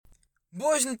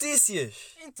Boas notícias!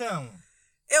 Então,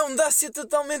 É um Dacia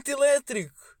totalmente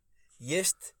elétrico! E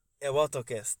este é o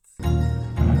Autocast.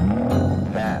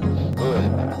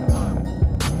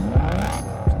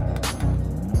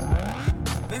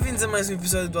 Bem-vindos a mais um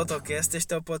episódio do Autocast.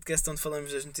 Este é o podcast onde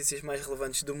falamos das notícias mais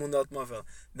relevantes do mundo automóvel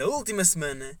da última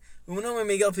semana. O meu nome é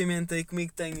Miguel Pimenta e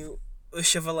comigo tenho a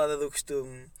chavalada do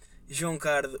costume, João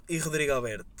Cardo e Rodrigo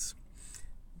Alberto.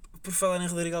 Por falar em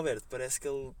Rodrigo Alberto, parece que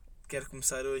ele quer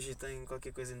começar hoje e tem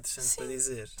qualquer coisa interessante para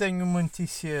dizer. tenho uma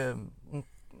notícia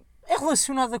é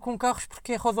relacionada com carros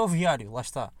porque é rodoviário, lá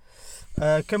está.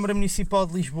 A Câmara Municipal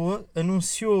de Lisboa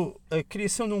anunciou a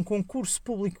criação de um concurso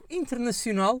público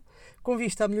internacional com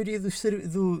vista à melhoria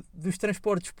dos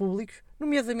transportes públicos,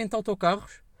 nomeadamente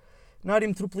autocarros, na área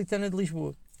metropolitana de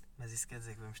Lisboa. Mas isso quer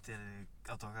dizer que vamos ter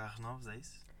autocarros novos, é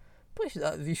isso? Pois,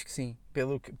 diz que sim,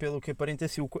 pelo que aparenta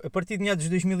ser. A partir de meados de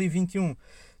 2021,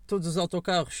 todos os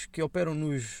autocarros que operam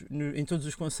em todos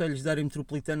os concelhos da área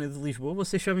metropolitana de Lisboa,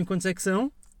 vocês sabem quantos é que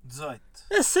são? 18.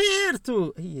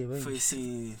 Acerto! Foi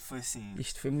sim.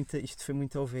 Isto foi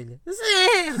muita ovelha.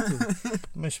 Certo!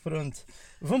 Mas pronto.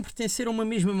 Vão pertencer a uma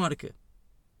mesma marca.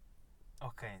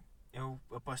 Ok, eu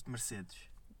aposto Mercedes.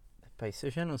 Pá, isso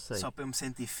eu já não sei. Só para eu me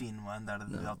sentir fino a andar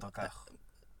de autocarro.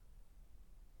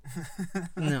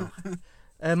 Não.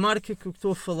 A marca que eu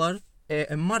estou a falar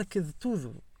é a marca de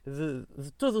tudo.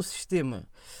 De todo o sistema.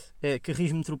 É a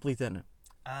Carris Metropolitana.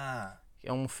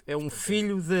 É um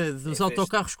filho dos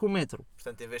autocarros com o metro.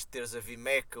 Portanto, em vez de teres a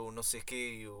Vimeca, o não sei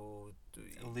quê, o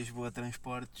Lisboa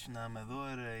Transportes na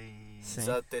Amadora e... Sim.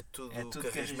 Exato, é tudo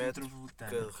Carris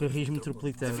Metropolitana. Carris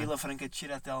Metropolitana. Da Vila Franca de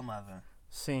Xira até Almada.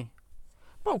 Sim.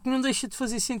 Pá, o que não deixa de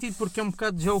fazer sentido, porque é um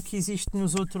bocado já o que existe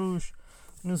nos outros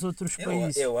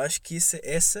países. Eu acho que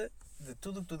essa, de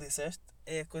tudo o que tu disseste,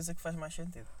 é a coisa que faz mais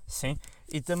sentido. Sim.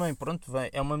 E também, pronto,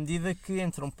 é uma medida que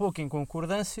entra um pouco em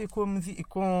concordância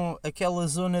com aquela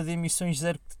zona de emissões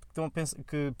zero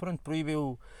que proíbe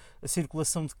a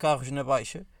circulação de carros na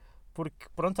Baixa, porque,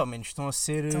 pronto, ao menos estão a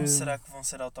ser... Então será que vão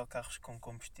ser autocarros com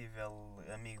combustível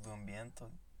amigo do ambiente?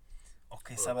 Ou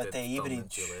quem sabe até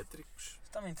híbridos?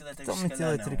 Totalmente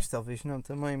elétricos, talvez não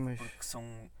também, mas... Porque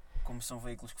como são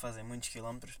veículos que fazem muitos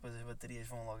quilómetros, depois as baterias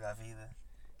vão logo à vida.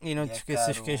 E não te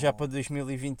esqueças que é já para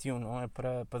 2021, não é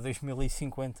para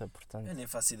 2050, portanto... Eu nem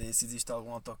faço ideia se existe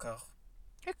algum autocarro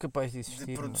é capaz de existir.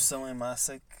 De produção em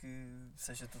massa que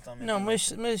seja totalmente... Não,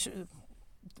 mas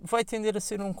vai tender a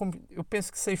ser eu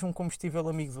penso que seja um combustível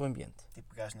amigo do ambiente.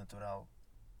 Tipo gás natural.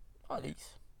 Olha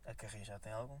isso. A Carris já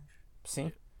tem alguns.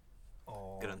 Sim.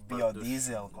 Ou grande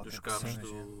biodiesel. Dos carros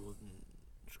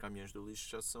dos caminhões do lixo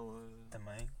já são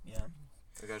também, yeah.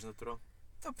 A gás natural.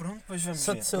 Então pronto, depois vamos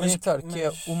Só ver. de salientar que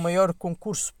é o maior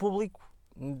concurso público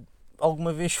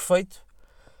alguma vez feito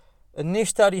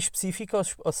nesta área específica,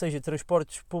 ou seja,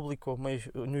 transportes públicos mas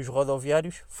nos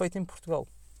rodoviários, feito em Portugal.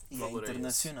 E é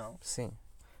internacional. Sim.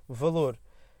 O valor.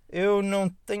 Eu não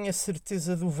tenho a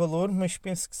certeza do valor, mas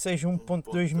penso que seja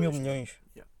 1.2 mil milhões.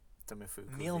 Yeah. Também foi o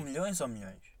que 1.000 milhões ou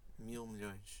milhões? 1.000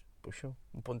 milhões. Puxa,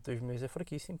 1.2 milhões é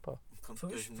fraquíssimo, pá.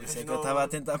 Isso é que eu estava a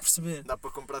tentar perceber. Dá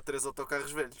para comprar 3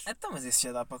 autocarros velhos. Então, mas isso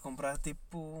já dá para comprar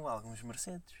tipo alguns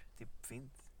Mercedes. Tipo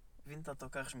 20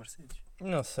 autocarros Mercedes.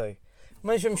 Não sei.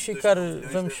 Mas vamos ficar...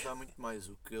 Deve dar muito mais.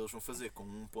 O que eles vão fazer com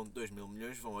 1.2 mil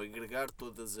milhões vão agregar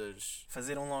todas as...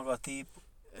 Fazer um logotipo.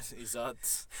 Exato.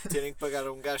 Terem que pagar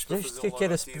um gajo para fazer um logotipo. que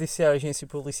era se policiar a agência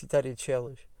publicitária de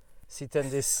Chelas,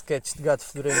 citando esse sketch de gato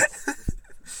fedorento.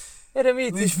 Era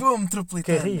mítico. Lisboa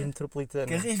Metropolitana.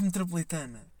 Carris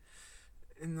Metropolitana.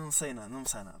 Não sei nada, não me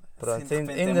sai nada. Pronto, assim,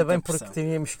 ainda bem porque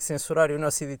teríamos que censurar e o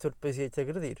nosso editor depois ia-te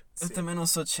agredir. Eu também não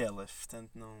sou de Chelas, portanto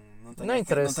não tenho, não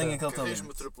interessa. Não tenho aquele Carris talento.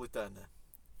 Metropolitana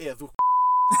é do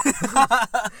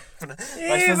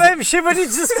E vamos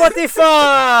chamar-nos do Spotify!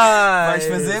 Vais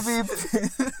fazer bip!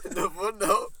 Não vou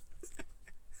não.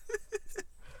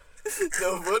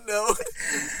 Não vou não.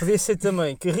 Podia ser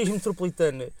também Carris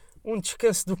Metropolitana, um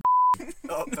descanso do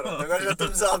Oh, pronto, agora já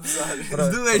estamos a abusar.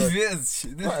 Duas vezes!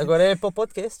 Agora é para o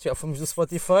podcast, já fomos do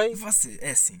Spotify.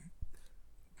 É assim,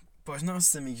 para os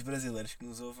nossos amigos brasileiros que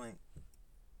nos ouvem,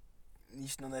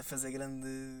 isto não deve fazer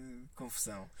grande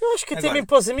confusão. Eu acho que até mesmo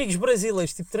para os amigos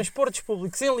brasileiros, tipo transportes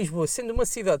públicos em Lisboa, sendo uma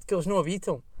cidade que eles não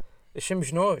habitam,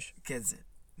 achamos nós. Quer dizer,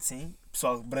 sim,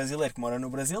 pessoal brasileiro que mora no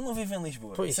Brasil não vive em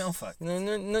Lisboa, pois, isso é um facto.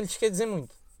 Não lhes quer dizer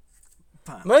muito.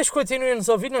 Pá. Mas continuem-nos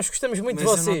a ouvir, nós gostamos muito de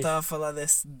vocês. Mas eu não estava a falar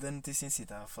da notícia em si,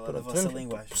 estava a falar da vossa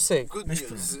linguagem.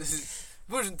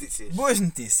 Boas notícias. Boas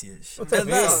notícias.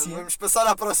 Vamos passar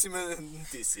à próxima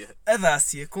notícia. A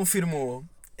Dacia confirmou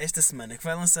esta semana que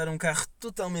vai lançar um carro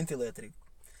totalmente elétrico.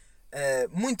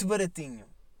 Muito baratinho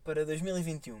para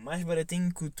 2021. Mais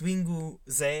baratinho que o Twingo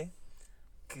ZE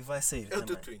que vai sair É o também.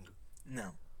 teu Twingo.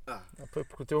 Não.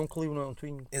 Porque o teu é um Clio, não é um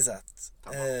Twingo. Exato.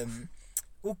 Tá bom.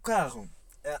 O carro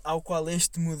ao qual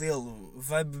este modelo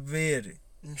vai beber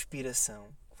inspiração,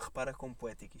 repara como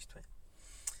poético isto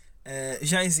é,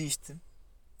 já existe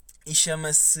e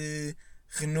chama-se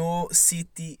Renault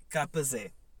City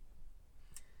ZE,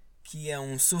 que é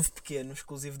um SUV pequeno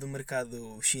exclusivo do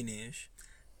mercado chinês,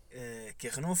 que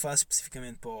a Renault faz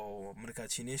especificamente para o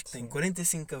mercado chinês, que tem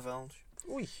 45 cavalos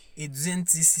e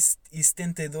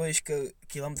 272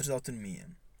 km de autonomia.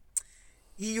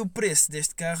 E o preço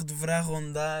deste carro deverá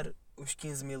rondar os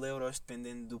 15.000 euros,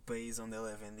 dependendo do país onde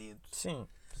ele é vendido. Sim.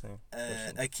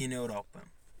 Aqui na Europa.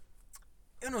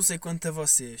 Eu não sei quanto a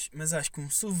vocês, mas acho que um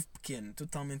SUV pequeno,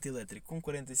 totalmente elétrico, com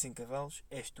 45 cavalos,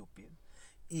 é estúpido.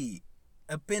 E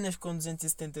apenas com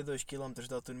 272 km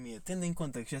de autonomia, tendo em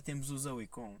conta que já temos o Zoe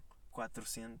com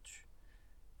 400,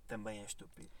 também é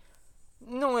estúpido.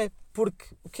 Não é, porque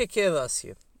o que é a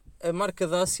Dacia? A marca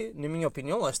Dacia, na minha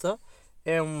opinião, lá está,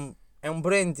 é um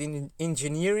brand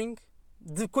engineering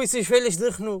de coisas velhas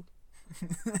da Renault.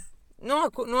 Não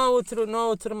há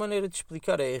outra maneira de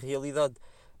explicar, é a realidade.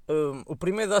 O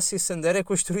primeiro Dacia ZE é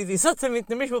construído exatamente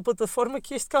na mesma plataforma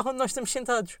que este carro onde nós estamos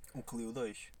sentados. O Clio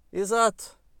 2.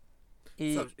 Exato.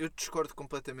 Sabes, eu discordo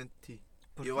completamente de ti.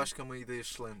 Eu acho que é uma ideia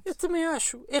excelente. Eu também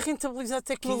acho. É rentabilizar a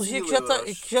tecnologia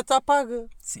 15.000 que já está paga.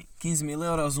 Sim, 15.000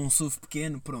 euros um SUV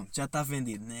pequeno, pronto, já está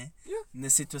vendido, né? Yeah. Na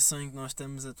situação em que nós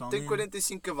estamos atualmente. Tem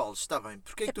 45 cavalos, está bem.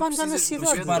 Porquê é que tu para andar na precisas de cidade.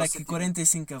 200 Repara ou que 120?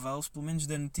 45 cavalos, pelo menos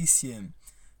da notícia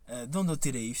de onde eu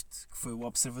tirei isto, que foi o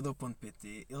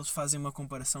observador.pt, eles fazem uma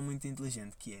comparação muito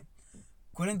inteligente, que é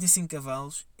 45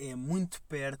 cavalos é muito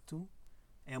perto,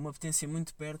 é uma potência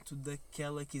muito perto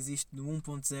daquela que existe no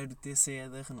 1.0 TCE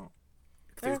da Renault.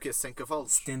 Que tem o quê? 100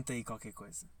 cavalos? 70 e qualquer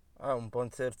coisa.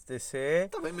 1.0 TCE.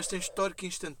 Está bem, mas tens torque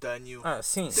instantâneo.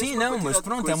 Sim. Tens Sim, uma não, mas quantidade de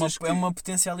pronto, coisas que- é uma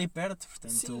potência ali perto,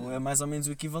 portanto Sim. é mais ou menos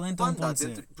o equivalente a Anda 1.0.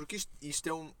 dentro, porque isto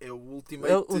é o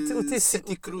Ultimate O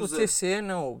City Cruiser. TCE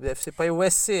não, deve ser para o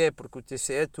SCE, porque o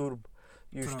TCE é turbo.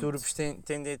 E os Pronto. turbos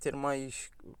tendem a ter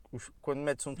mais. Quando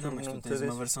metes um Não, turbo mas num tu motor tens uma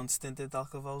desse, versão de 70 e tal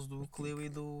cavalos do Clio e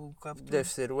do Captur. deve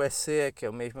ser o SCE, que é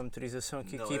a mesma motorização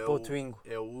que Não, equipa é o Twingo.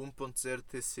 É o 1.0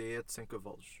 TCE de 100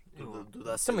 cavalos. Do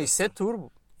Dacia Também isso é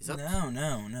turbo. Exato.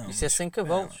 Não. Isso é 100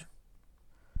 cavalos.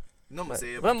 Não, mas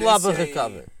é a Vamos lá, potência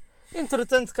barracada.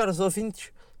 Entretanto, caros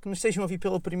ouvintes, que nos estejam a ouvir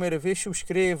pela primeira vez,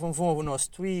 subscrevam, vão ao nosso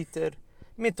Twitter,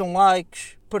 metam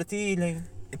likes, partilhem.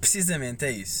 Precisamente,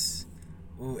 é isso.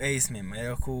 É isso mesmo,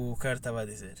 é o que o Carlos estava a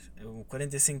dizer. O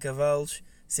 45 cavalos,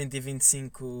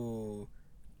 125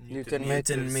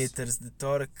 Nm de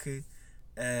torque,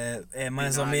 é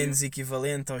mais ou Binário. menos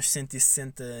equivalente aos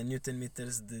 160 Nm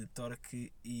de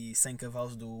torque e 100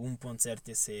 cavalos do 1.0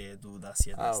 TCE do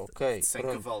Dacia ZE. Ok. 100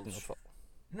 pronto. cavalos.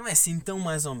 Não é assim tão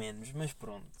mais ou menos, mas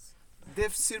pronto.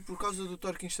 Deve ser por causa do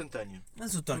torque instantâneo.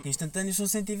 Mas o torque instantâneo são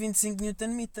 125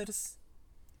 Nm.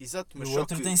 Exato, mas O só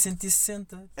outro que tem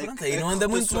 160. Pronto, a aí que não anda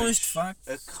muito rotações? longe de facto.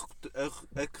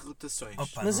 A que rotações?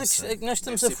 Opa, Mas não a questão sei. é que nós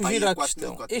estamos Deve a ser para aí fugir à 4.000,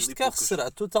 questão. 4.000 Este e carro poucos.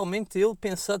 será totalmente ele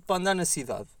pensado para andar na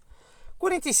cidade.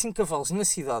 45 cavalos na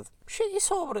cidade, chega e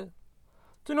sobra.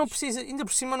 Tu não precisas, ainda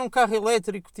por cima num carro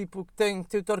elétrico tipo que tem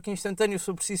o torque instantâneo, se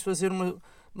eu preciso fazer uma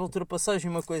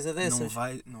ultrapassagem, uma coisa dessas.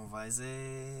 Não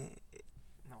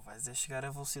vais chegar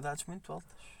a velocidades muito altas.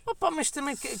 Opa, mas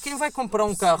também quem vai comprar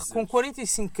um carro com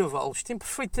 45 cavalos tem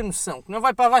perfeita noção que não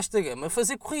vai para a vasta gama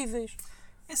fazer corridas.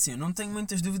 É assim, eu não tenho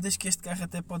muitas dúvidas que este carro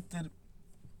até pode ter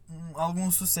algum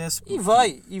sucesso. E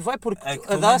vai porque É que, a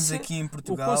pelo menos Dacia, aqui em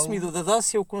Portugal- o consumidor da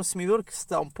Dacia é o consumidor que se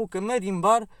está um pouco a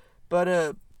marimbar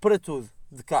para tudo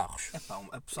de carros. Epá,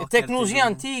 a pessoa A que quer tecnologia ter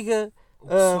antiga. O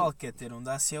pessoal que quer ter um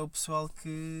Dacia é o pessoal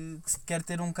que quer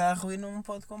ter um carro e não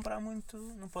pode comprar muito,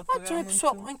 não pode pagar Então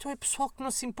é pessoal que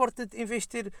não se importa em vez de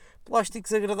ter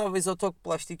plásticos agradáveis ao toque,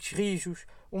 plásticos rijos,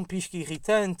 um pisca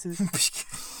irritante.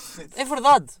 É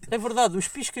verdade. Os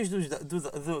piscas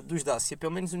dos Dacia,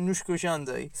 pelo menos nos que eu já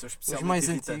andei, São os especialmente mais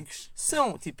irritantes. antigos,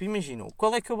 são, tipo, imagina,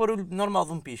 qual é que é o barulho normal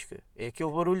de um pisca? É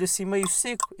aquele barulho assim meio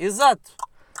seco. Exato.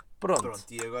 Pronto.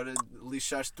 E agora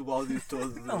lixaste o áudio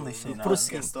todo Não lixei do nada.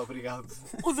 podcast, obrigado.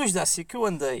 O dos Dacia que eu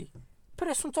andei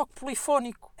parece um toque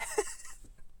polifónico.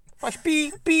 Faz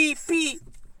pi, pi, pi.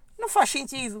 Não faz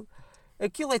sentido.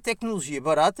 Aquilo é tecnologia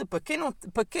barata para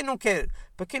quem não quer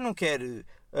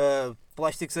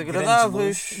plásticos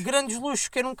agradáveis, grandes luxos,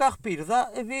 quer um carro piro, dá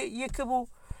a ver e acabou.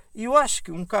 E eu acho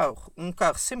que um carro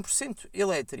 100%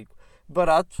 elétrico,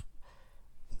 barato.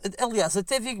 Aliás,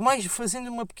 até digo mais, fazendo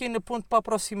uma pequena ponte para a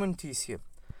próxima notícia.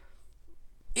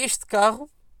 Este carro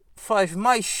faz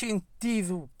mais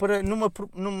sentido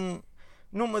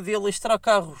numa delas terá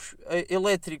carros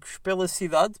elétricos pela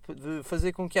cidade, de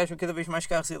fazer com que haja cada vez mais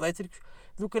carros elétricos,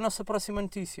 do que a nossa próxima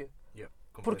notícia.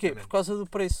 Porquê? Por causa do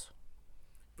preço.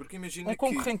 Porque imagina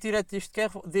concorrente direto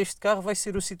deste carro vai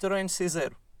ser o Citroën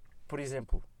CE, por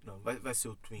exemplo. Não, vai ser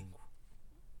o Twingo.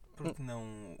 Porque não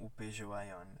o Peugeot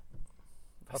Ion?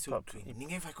 Vai ser o Twingo.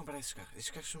 Ninguém vai comprar esses carros. Esses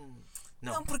carros são...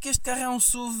 Não, porque este carro é um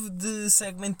SUV de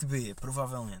segmento B,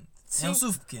 provavelmente. Sim, é um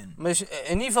SUV pequeno. Mas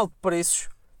a nível de preços,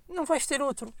 não vais ter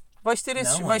outro. Vais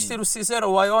ter o CE,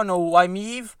 o Ion ou o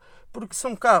iMe, porque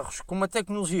são carros com uma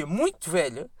tecnologia muito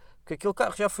velha, que aquele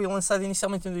carro já foi lançado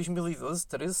inicialmente em 2012,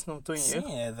 13, se não estou em erro.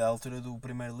 Sim, é da altura do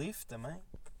primeiro Leaf também.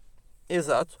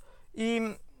 Exato.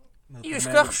 E os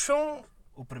carros são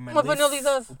uma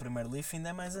banalidade. O primeiro Leaf ainda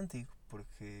é mais antigo,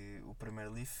 porque o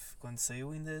primeiro Leaf, quando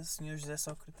saiu, ainda o Sr. José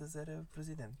Sócrates era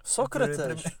presidente. Sócrates?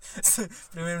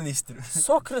 Primeiro-ministro.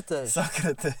 Sócrates?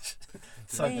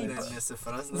 Nessa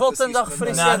frase voltando a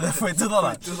referenciar... Nada, foi tudo ao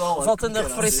lado. Voltando a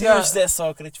referenciar... O Sr. José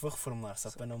Sócrates, vou reformular,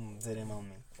 só para não me dizerem mal a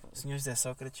mim. O Sr. José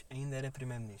Sócrates ainda era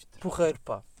primeiro-ministro. Porreiro,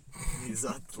 pá.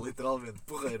 Exato, literalmente,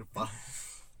 porreiro, pá.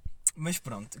 Mas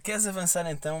pronto, queres avançar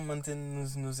então,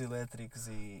 mantendo-nos nos elétricos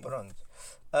e... Pronto.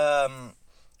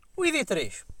 O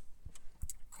ID3.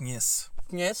 Conheço.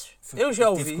 Conheces? Eu já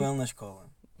ouvi. Estive com ele na escola.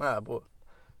 Boa.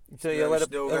 Então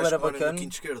ele era bacana. No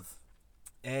quinto esquerdo.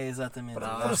 É, exatamente.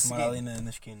 Prosseguindo. Ali na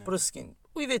esquina. Prosseguindo.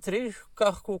 O ID3,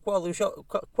 carro com o qual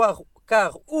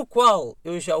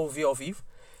eu já ouvi ao vivo.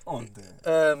 Onde?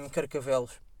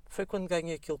 Carcavelos. Foi quando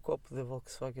ganhei aquele copo da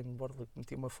Volkswagen Borla, que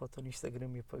meti uma foto no Instagram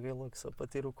e apaguei logo só para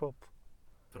ter o copo.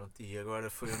 Pronto, e agora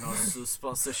foi o nosso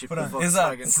sponsorship da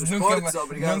Volkswagen. Exato.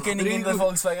 Nunca ninguém da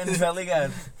Volkswagen nos vai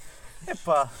ligar.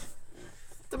 Epá.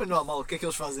 Também não há mal, o que é que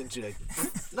eles fazem de jeito?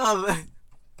 Nada.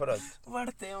 Pronto. O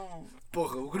Arte é um...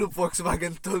 Porra, o grupo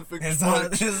Volkswagen todo foi com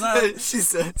Exato.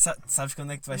 Sabes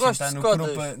quando é que tu vais Gosto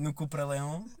sentar no Cupra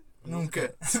Leão?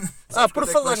 Nunca. Por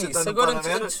falar nisso, agora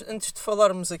antes de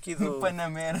falarmos aqui do... No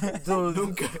Panamera.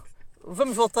 Nunca.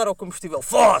 Vamos voltar ao combustível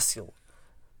fóssil.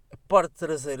 A parte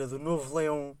traseira do novo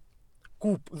Leão,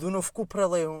 do novo Cupra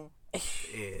Leão.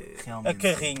 Realmente.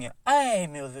 A carrinha. Ai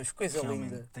meu Deus, coisa realmente,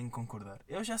 linda. Tenho que concordar.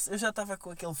 Eu já estava com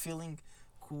aquele feeling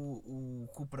que o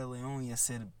Cupra Leão ia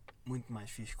ser muito mais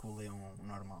fixe que o Leão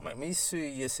normal. Mas isso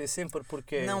ia ser sempre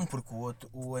porque... Não, porque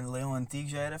o Leão antigo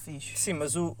já era fixe. Sim,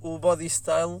 mas o body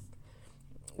style...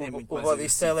 O body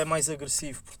style é mais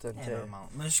agressivo, portanto é normal.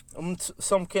 Mas...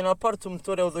 Só um pequeno à parte, o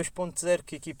motor é o 2.0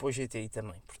 que equipa o GTI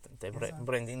também. Portanto, é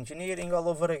brand engineering all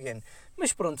over again.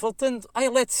 Mas pronto, voltando à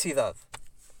eletricidade.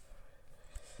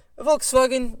 A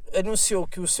Volkswagen anunciou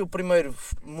que o seu primeiro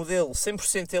modelo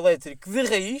 100% elétrico de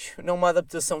raiz, não uma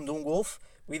adaptação de um Golf,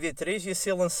 o ID3, ia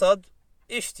ser lançado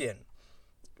este ano.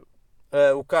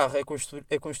 O carro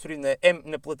é construído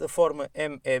na plataforma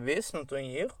MEB, se não estou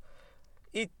em erro,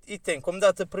 e tem como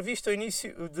data prevista o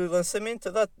início de lançamento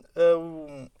a data...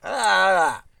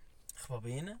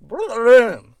 Rebobina.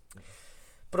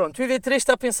 Pronto, o ID3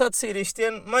 está pensado sair este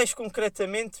ano, mais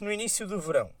concretamente no início do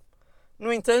verão.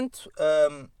 No entanto,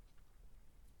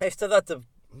 esta data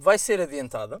vai ser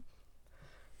adiantada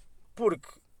porque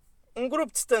um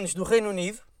grupo de stands do Reino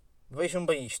Unido, vejam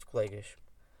bem isto, colegas,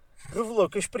 revelou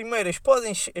que as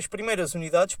primeiras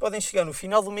unidades podem chegar no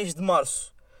final do mês de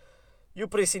março e o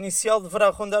preço inicial deverá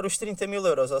rondar os 30.000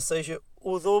 euros, ou seja,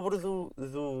 o dobro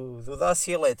do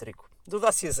Dacia elétrico, do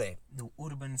Dacia ZE. Do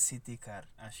Urban City Car,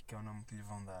 acho que é o nome que lhe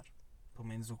vão dar. Pelo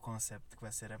menos o conceito que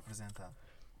vai ser apresentado.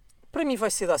 Para mim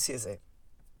vai ser Dacia ZE.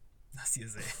 Dacia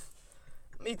ZE.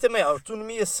 E também a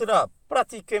autonomia será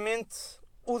praticamente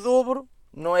o dobro,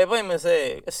 não é bem, mas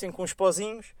é assim com os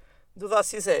pozinhos, do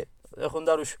Dacia ZE, a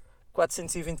rondar os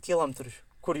 420 km.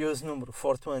 Curioso número,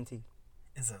 420.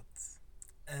 Exato.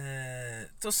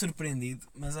 Estou surpreendido,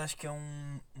 mas acho que é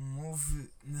um move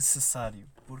necessário,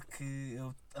 porque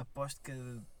eu aposto que a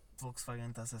Volkswagen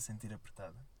está-se a sentir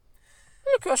apertada.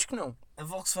 É que eu acho que não.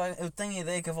 Eu tenho a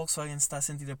ideia que a Volkswagen se está a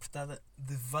sentir apertada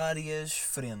de várias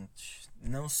frentes.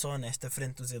 Não só nesta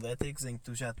frente dos elétricos, em que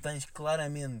tu já tens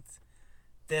claramente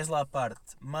Tesla à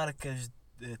parte, marcas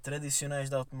tradicionais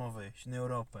de automóveis na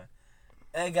Europa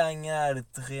a ganhar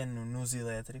terreno nos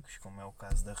elétricos, como é o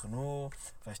caso da Renault,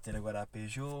 vais ter agora a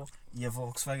Peugeot, e a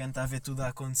Volkswagen está a ver tudo a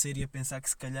acontecer e a pensar que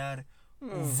se calhar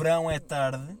o verão é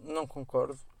tarde. Não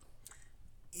concordo.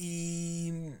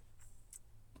 E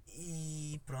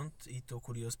pronto, e estou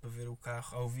curioso para ver o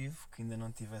carro ao vivo, que ainda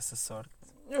não tive essa sorte.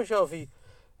 Eu já ouvi.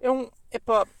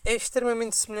 É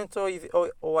extremamente semelhante ao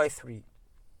i3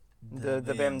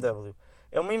 da BMW.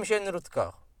 É o mesmo género de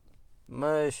carro.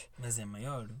 Mas é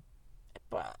maior.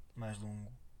 Epá, Mais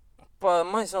longo.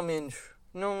 mais ou menos.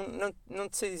 não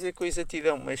te sei dizer com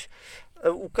exatidão, mas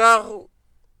o carro,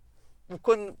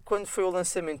 quando foi o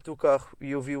lançamento do carro,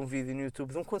 e eu vi um vídeo no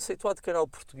YouTube de um conceituado canal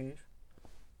português,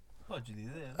 Podes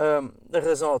dizer. da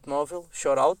Razão Automóvel,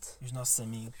 shout out. Os nossos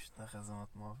amigos da Razão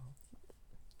Automóvel.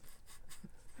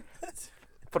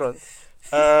 Pronto.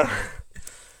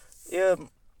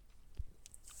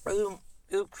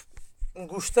 Eu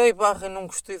gostei não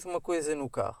gostei de uma coisa no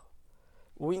carro.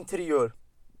 O interior.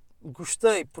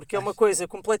 Gostei, porque é uma coisa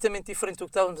completamente diferente do que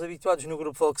estávamos habituados no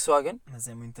grupo Volkswagen. Mas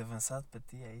é muito avançado para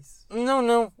ti, é isso?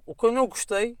 Não. O que eu não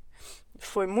gostei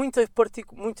foi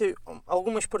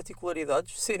algumas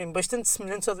particularidades serem bastante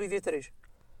semelhantes ao do ID3.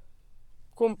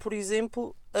 Como, por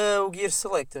exemplo, o Gear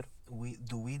Selector.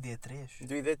 Do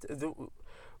ID3?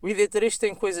 O ID3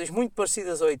 tem coisas muito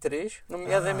parecidas ao i3,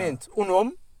 nomeadamente o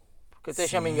nome, porque até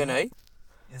já me enganei,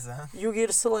 Exato. e o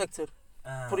Gear Selector,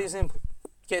 por exemplo,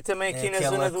 que é também aqui na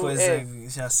zona do...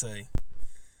 Já sei.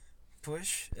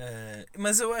 Pois,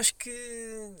 mas eu acho que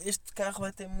este carro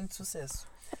vai ter muito sucesso.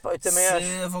 Eu também se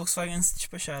acho. a Volkswagen se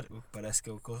despachar, o que parece que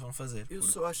é o que eles vão fazer. Eu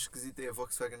só acho esquisito é a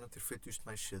Volkswagen não ter feito isto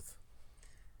mais cedo.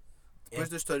 Depois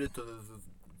da história toda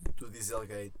do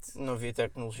Dieselgate. Não havia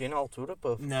tecnologia na altura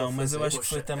para mas eu fazer. acho que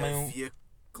foi também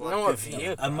Não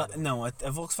havia.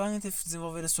 A Volkswagen teve de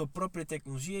desenvolver a sua própria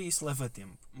tecnologia e isso leva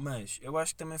tempo. Mas eu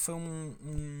acho que também foi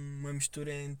uma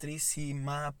mistura entre isso e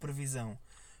má previsão.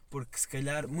 Porque se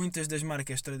calhar muitas das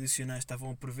marcas tradicionais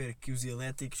estavam a prever que os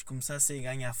elétricos começassem a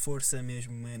ganhar força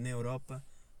mesmo na Europa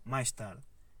mais tarde.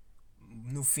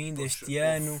 No fim deste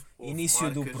ano, início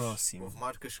do próximo. Houve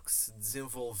marcas que se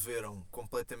desenvolveram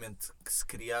completamente, que se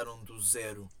criaram do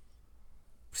zero.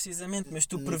 Precisamente, mas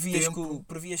tu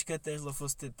previas que a Tesla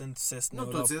fosse ter tanto sucesso na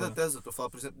Europa. Não estou a dizer da Tesla, estou a falar,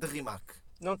 por exemplo, da Rimac.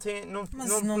 Não tem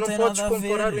podes nada a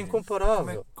comparar ver. o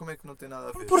incomparável. Como é que não tem nada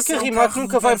a ver? Porque a São Rimac carros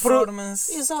nunca de vai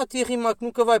performance. Exato, e a Rimac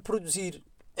nunca vai produzir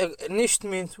neste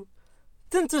momento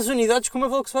tantas unidades como a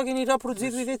Volkswagen irá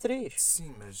produzir do ID3.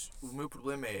 Sim, mas o meu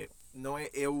problema é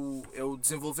o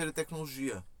desenvolver a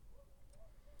tecnologia.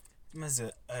 Mas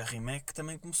a Rimac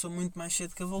também começou muito mais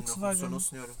cedo que a Não Volkswagen. começou, não,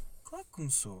 senhora. Claro que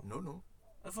começou. Não.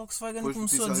 A Volkswagen Depois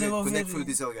começou a desenvolver... Quando é que foi o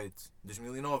Dieselgate?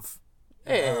 2009.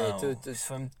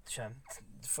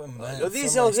 Isso foi O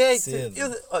Dieselgate,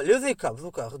 eu dei cabo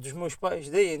do carro dos meus pais,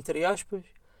 dei entre aspas,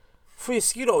 foi a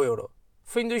seguir ao Euro.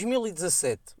 Foi em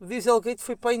 2017. O Dieselgate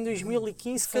foi para em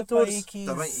 2015, 14.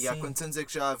 Está bem, e há quantos anos é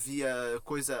que já havia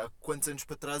coisa? Há quantos anos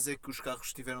para trás é que os carros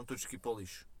estiveram todos aqui para o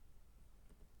lixo?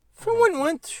 Foi um ano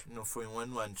antes. Não foi um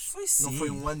ano antes. Foi sim. Não foi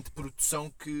um ano de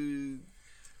produção que...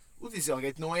 O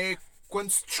Dieselgate não é quando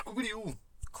se descobriu.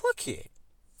 Claro que é.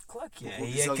 Claro que é. O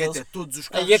Dieselgate é todos os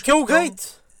carros Aí é que é o estão- gate.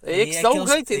 Aí é que se dá o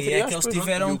gate, entre é que eles aspas.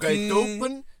 tiveram E o gate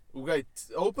que... o gate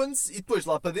opens e depois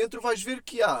lá para dentro vais ver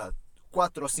que há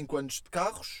 4 ou 5 anos de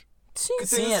carros. Sim, que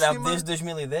Sim, tem o era sistema- desde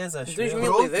 2010, acho eu.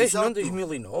 2010, Pronto, não exato.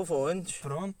 2009 ou antes.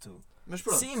 Pronto. Mas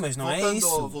pronto, Sim, mas não é voltando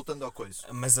isso. Voltando ao coisa.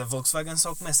 Mas a Volkswagen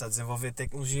só começa a desenvolver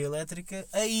tecnologia elétrica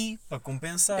aí, para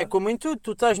compensar. É como em tudo,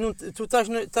 tu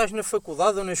estás na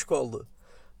faculdade ou na escola,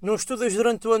 não estudas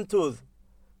durante o ano todo,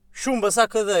 chumbas à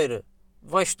cadeira,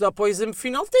 vais estudar para o exame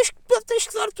final, tens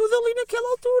que dar tudo ali naquela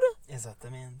altura.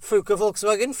 Exatamente. Foi o que a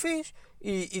Volkswagen fez.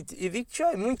 E digo-te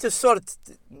já, muita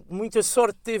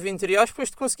sorte teve, entre aspas,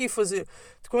 de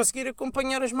conseguir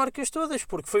acompanhar as marcas todas,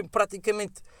 porque foi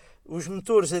praticamente os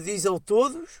motores a diesel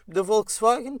todos da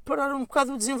Volkswagen pararam um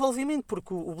bocado o desenvolvimento,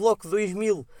 porque o bloco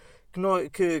 2000,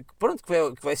 que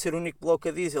vai ser o único bloco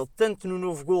a diesel, tanto no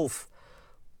novo Golf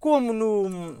como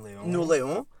no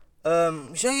Leon,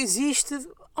 já existe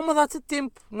há uma data de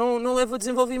tempo, não leva a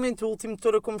desenvolvimento. O último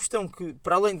motor a combustão, que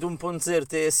para além de 1.0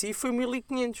 TSI, foi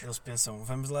 1500. Eles pensam,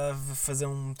 vamos lá fazer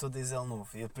um motor diesel novo.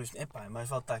 E depois, mais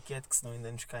vale estar quieto, que senão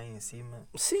ainda nos caem em cima.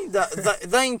 Sim,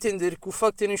 dá a entender que o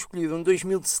facto de terem escolhido um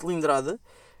 2000 de cilindrada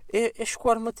é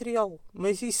escoar material.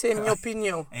 Mas isso é a minha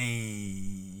opinião.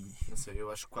 Não sei,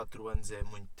 eu acho que 4 anos é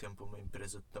muito tempo uma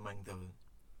empresa do tamanho da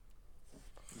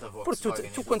Porque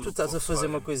Volkswagen. tu quando tu estás a fazer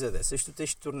uma coisa dessas, tu tens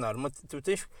de tornar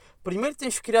primeiro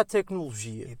tens de criar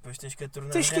tecnologia. E depois tens que a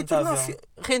tornar Tens que a rentável. tornar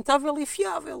rentável e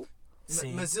fiável.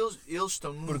 Sim. Mas eles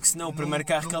estão Porque senão o primeiro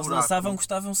carro que eles buraco. lançavam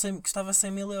custava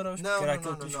 100 mil euros. Não, porque era não,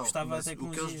 aquilo não, que lhes não. custava a Mas o que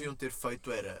tecnologia. eles deviam ter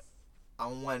feito era, há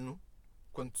um ano,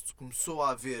 quando começou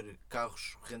a haver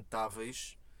carros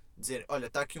rentáveis, dizer, olha,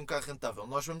 está aqui um carro rentável,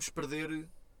 nós vamos perder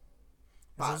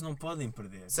Mas eles não podem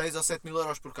perder. 6 ou 7 mil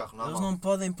euros por carro, Eles normal. não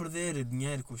podem perder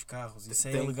dinheiro com os carros. Isso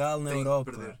é Tem- ilegal na tem que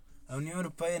Europa. perder. A União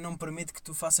Europeia não permite que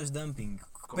tu faças dumping. Que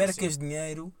Como percas assim?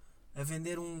 dinheiro a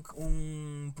vender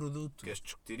um produto. Queres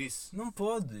discutir isso? Não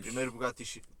podes. Primeiro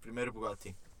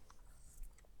Bugatti.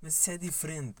 Mas isso é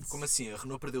diferente. Como assim? A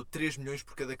Renault perdeu 3 milhões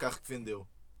por cada carro que vendeu.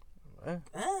 É?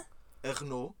 Hã? A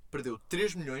Renault perdeu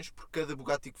 3 milhões por cada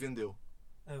Bugatti que vendeu.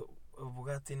 A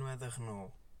Bugatti não é da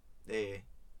Renault. É.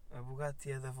 A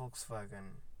Bugatti é da Volkswagen.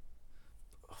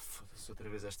 Oh, foda-se outra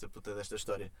vez esta puta desta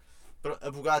história.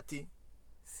 A Bugatti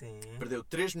Sim. perdeu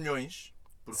 3 milhões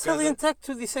por cada... Salientar que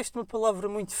tu disseste uma palavra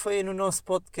muito feia no nosso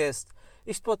podcast.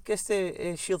 Este podcast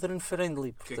é children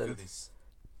friendly, O que é que eu portanto. disse?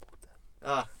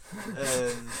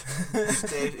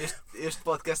 Este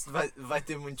podcast vai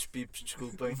ter muitos pips,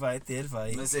 desculpem. Vai ter,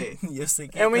 vai. Mas é. Eu sei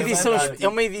que É uma, que edição, vai dar. é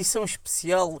uma edição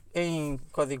especial em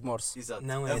código Morse. Exato.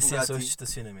 Não, a é sensores de Bugatti,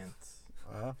 estacionamento.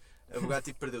 a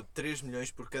Bugatti perdeu 3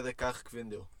 milhões por cada carro que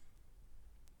vendeu.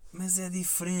 Mas é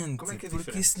diferente. Como é que é porque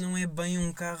diferente? isso não é bem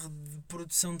um carro de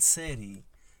produção de série.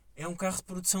 É um carro de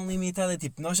produção limitada.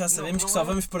 Tipo, nós já sabemos não que só é.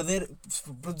 vamos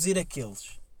produzir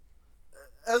aqueles.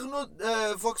 A Renault,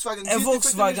 a Volkswagen, A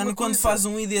Volkswagen, quando quando faz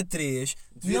um ID3,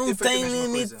 Devia não ter feito a tem mesma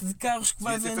limite coisa. de carros que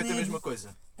vai Devia ter feito a vender. mesma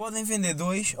coisa. Podem vender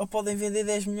 2 ou podem vender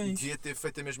 10 milhões. Devia ter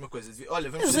feito a mesma coisa. Olha,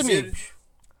 vamos Meus fazer amigos,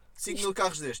 5 mil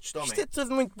carros destes, tomem. isto é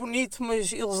tudo muito bonito,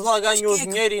 mas eles lá ganham o quem é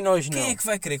que- dinheiro e nós não. Quem é que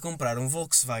vai querer comprar um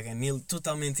Volkswagen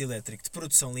totalmente elétrico de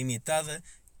produção limitada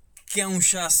que é um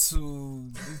chasso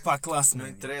para a classe Não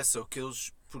média? interessa o que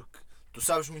eles... Porque tu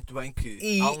sabes muito bem que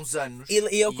E- há uns anos...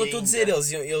 E é o que eu estou a dizer,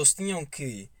 ainda- eles tinham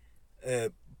que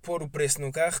pôr o preço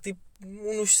no carro tipo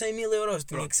uns 100 mil euros.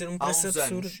 Tinha Pronto, que ser um há preço uns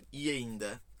absurdo. anos e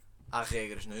ainda há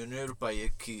regras na União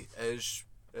Europeia que as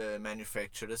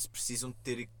manufacturers precisam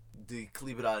de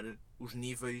equilibrar os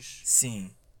níveis,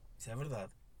 Sim, isso é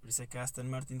verdade. Por isso é que a Aston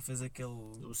Martin fez aquele.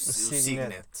 o Signet.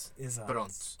 Signet. Exato.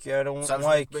 Pronto. Que era um Sabes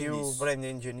muito bem IQ disso. brand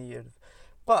engineer.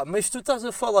 Pá, mas tu estás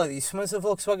a falar disso, mas a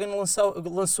Volkswagen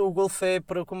lançou o Golf E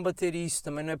para combater isso,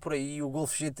 também não é por aí. O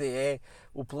Golf GTE,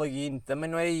 o plug-in, também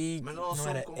não é aí. Mas não, Não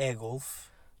era E-Golf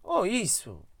Oh,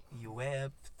 isso. e o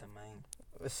E-Up também.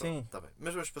 Assim, Tá bem.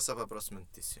 Mas vamos passar para a próxima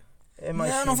notícia. é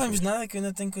mais Não simples. vamos nada que eu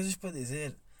ainda tenho coisas para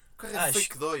dizer. O carro é Acho- feio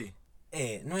que dói.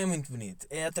 Não é muito bonito.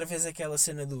 É através daquela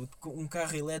cena do um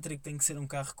carro elétrico tem que ser um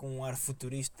carro com um ar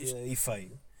futurista e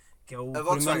feio. Que é o A primeiro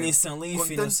Volkswagen, Nissan Leaf Com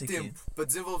e não tanto sei o quê. tempo para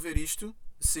desenvolver isto,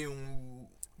 sem um...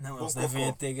 Não, Bom eles devem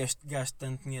cocó. ter gasto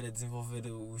tanto dinheiro a desenvolver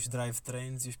os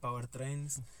drivetrains e os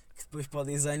powertrains que depois para o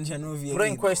design já não havia.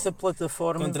 Porém, guita. com esta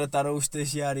plataforma, Contrataram o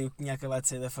estagiário que tinha acabado de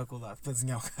sair da faculdade para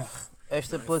desenhar o carro.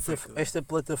 esta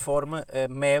plataforma,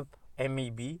 a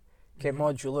MEB, que é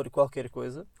modular qualquer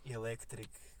coisa, Electric,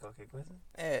 qualquer coisa.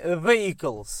 é a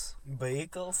Vehicles,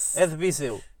 Vehicles. é de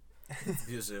Viseu.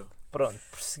 Viseu. Pronto,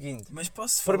 prosseguindo. Mas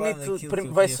posso falar daquilo que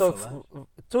eu Vai queria só falar?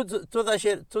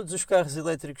 todos os carros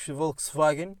elétricos de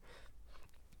Volkswagen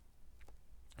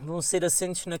vão ser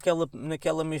assentes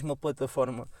naquela mesma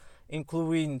plataforma,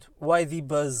 incluindo o ID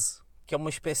Buzz, que é uma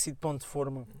espécie de ponto de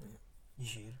forma.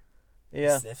 Giro.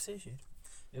 Yeah. Isso deve ser giro.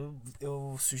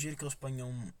 Eu sugiro que eles ponham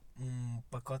um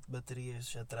pacote de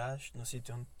baterias atrás, no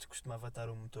sítio onde costumava estar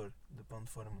o motor de pão de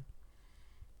forma.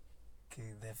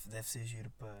 Que deve ser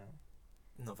giro para...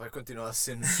 Não vai continuar a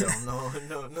ser no chão.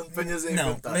 Não te ponhas a Não,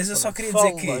 inventar. mas eu só queria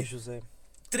Fala dizer lá, que José.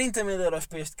 30 mil euros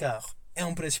para este carro é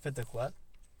um preço espetacular.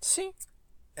 Sim.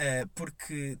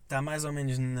 Porque está mais ou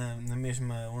menos na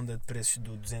mesma onda de preços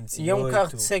do 208. E é um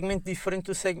carro de segmento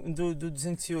diferente do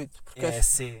 208. Porque É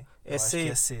C. é Eu acho C. que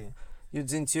é C. E o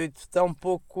 208 está um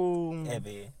pouco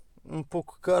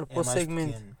caro É para o mais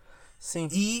segmento. pequeno. Sim.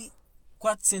 E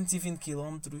 420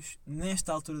 km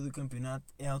nesta altura do campeonato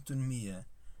é a autonomia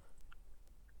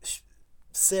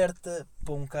certa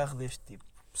para um carro deste tipo.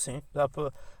 Sim, dá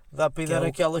para ir Que é dar o-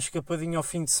 aquela escapadinha ao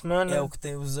fim de semana. É o que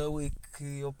tem o Zoe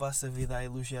que eu passo a vida a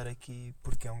elogiar aqui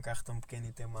porque é um carro tão pequeno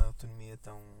e tem uma autonomia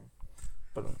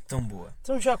tão boa.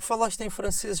 Então, já que falaste em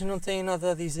franceses, não têm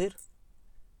nada a dizer?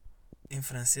 Em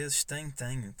franceses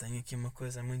tenho aqui uma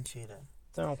coisa muito gira.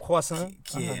 Então, croissant?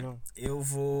 Que é, não. eu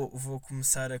vou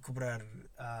começar a cobrar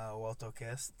ao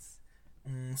Autocast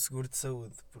um seguro de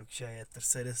saúde, porque já é a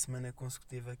terceira semana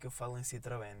consecutiva que eu falo em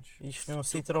Citroëns. Isto é um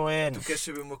Citroën. Tu queres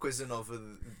saber uma coisa nova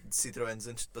de Citroëns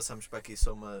antes de passarmos para aqui?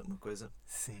 Só uma coisa.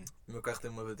 Sim. O meu carro tem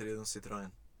uma bateria de um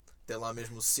Citroën. Tem lá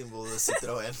mesmo o símbolo da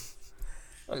Citroën.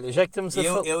 Olha, já que estamos a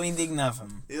falar... Eu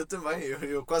indignava-me. Eu também.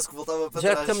 Eu quase que voltava para Já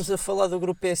que trás. estamos a falar do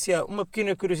grupo PSA, uma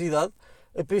pequena curiosidade.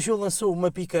 A Peugeot lançou uma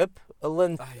pick-up, a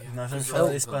Land... Nós vamos já falar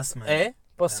não. disso para a semana. É?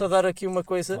 Posso só dar aqui uma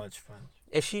coisa? Podes.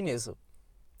 É chinesa.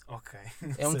 Ok.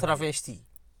 É um Sabia. travesti.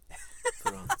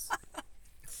 Pronto.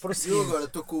 Eu Prosseguindo. agora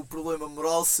estou com o problema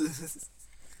moral se...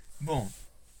 Bom,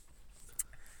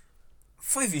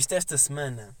 foi visto esta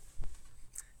semana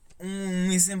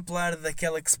um exemplar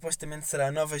daquela que supostamente será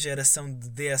a nova geração de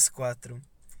DS4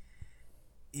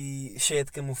 e cheia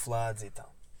de camuflados e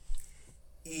tal.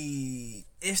 E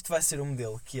este vai ser um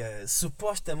modelo que a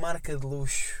suposta marca de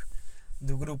luxo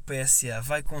do grupo PSA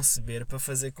vai conceber para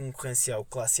fazer concorrência ao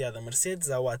Classe A da Mercedes,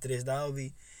 ao A3 da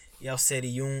Audi e ao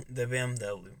Série 1 da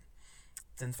BMW.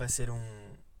 Portanto, vai ser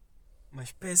uma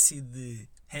espécie de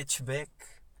hatchback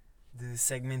de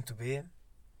segmento B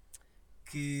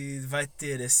que vai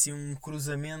ter assim um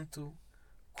cruzamento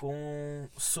com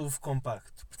SUV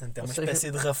compacto. Portanto, é uma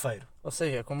espécie de rafeiro. Ou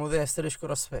seja, como o DS3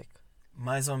 Crossback.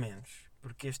 Mais ou menos.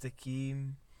 Porque este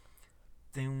aqui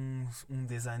tem um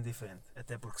design diferente.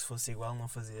 Até porque se fosse igual não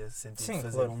fazia sentido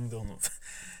fazer um modelo novo.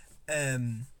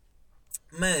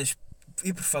 Mas,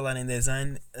 e por falar em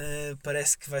design,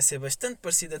 parece que vai ser bastante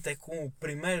parecido até com o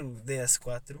primeiro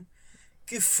DS4,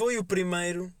 que foi o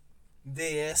primeiro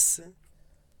DS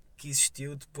que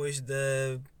existiu depois da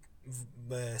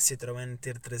Citroën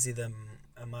ter trazido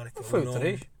a marca. Não foi o nome.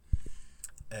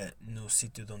 3? No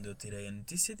sítio de onde eu tirei a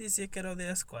notícia dizia que era o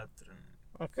DS4.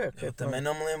 Ok. Eu também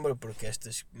não me lembro, porque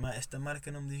esta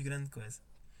marca não me diz grande coisa.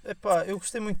 Epá, eu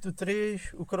gostei muito do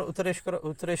 3,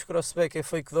 o 3 Crossback é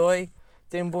fake dói,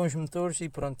 tem bons motores e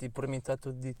pronto, e por mim está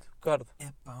tudo dito. Ricardo.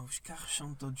 Epá, os carros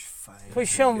são todos feios.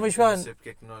 Pois são, mas vá. Não sei porque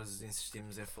é que nós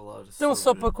insistimos em falar Então, sobre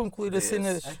só para concluir a DS.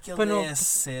 cena, Aquele para não,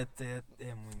 DS7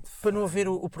 é muito feio. para não haver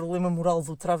o problema moral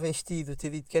do travesti, de ter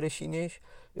dito que era chinês,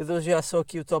 eu dou já só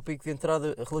aqui o tópico de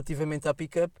entrada relativamente à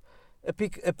pick-up.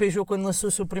 A Peugeot, quando lançou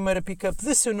a sua primeira pick-up,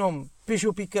 de seu nome,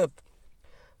 Peugeot Pick-up,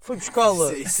 foi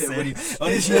buscá-la. Isso é bonito.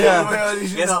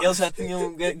 Original. Eles já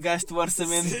tinham gasto o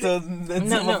orçamento todo a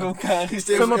desenvolver o carro.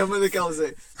 Isto é uma daquelas.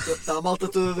 Está a malta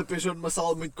toda da Peugeot numa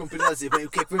sala muito comprimida a dizer: bem, o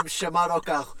que é que vamos chamar ao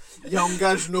carro? E há um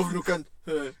gajo novo no canto.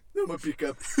 É uma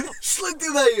pick-up. Excelente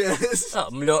ideia!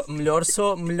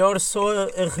 Melhor só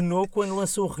a Renault quando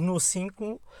lançou o Renault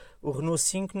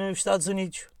 5 nos Estados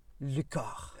Unidos. Le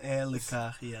Car. É, Le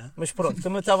Car, yeah. Mas pronto,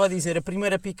 como eu estava a dizer, a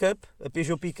primeira pick-up, a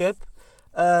Peugeot Pick-up,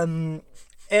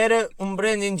 era um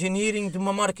brand engineering de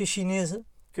uma marca chinesa,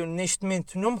 que eu neste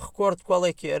momento não me recordo qual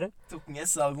é que era. Tu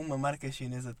conheces alguma marca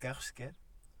chinesa de carros sequer?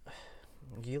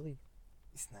 Geely.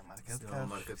 Isso não é marca de Não é carros,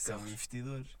 uma marca de são carros.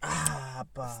 investidores.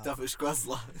 Pá. Estavas quase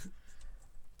lá.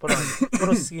 Pronto,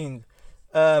 prosseguindo.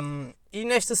 E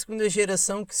nesta segunda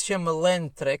geração, que se chama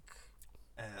Landtrek,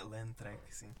 Landtrek,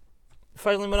 sim.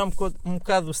 faz lembrar um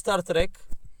bocado do Star Trek.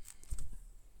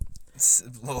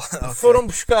 Okay. Foram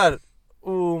buscar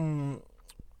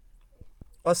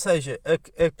ou seja,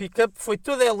 a pick-up foi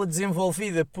toda ela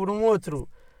desenvolvida por um outro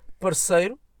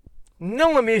parceiro,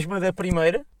 não a mesma da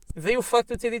primeira. Veio o facto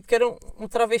de eu ter dito que era um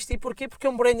travesti. Porquê? Porque é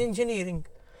um brand engineering.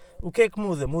 O que é que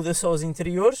muda? Muda só os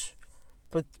interiores,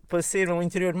 para ser um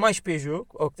interior mais Peugeot,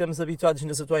 ao que estamos habituados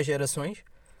nas atuais gerações.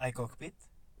 iCockpit?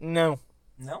 Não.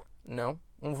 Não?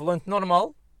 Um volante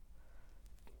normal.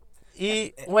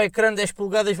 E o ecrã 10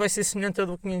 polegadas vai ser semelhante ao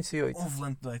do 508. O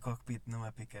volante do iCockpit não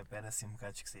é pick-up, era assim um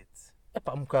bocado esquisito.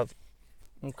 Epá, um bocado.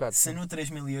 Se no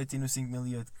 3008 e no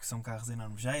 5008, que são carros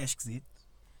enormes, já é esquisito,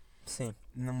 Sim.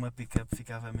 numa pick-up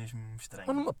ficava mesmo estranho.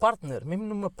 Ou mesmo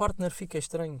numa partner fica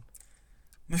estranho.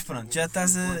 Mas pronto, já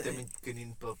estás a... É muito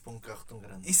pequenino para um carro tão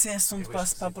grande. Isso é assunto para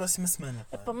a próxima semana.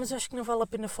 Pá. Epá, mas acho que não vale a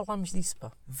pena falarmos disso,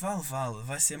 pá. Vale,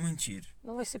 vai ser muito giro.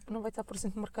 Não vai estar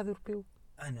presente no mercado europeu.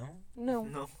 Ah, não?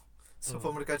 Não. Só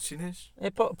para o mercado chinês? É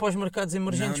para os mercados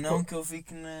emergentes. Não, que eu vi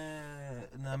que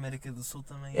na América do Sul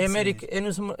também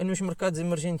nos mercados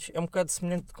emergentes. É um bocado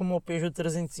semelhante como o Peugeot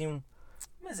 301.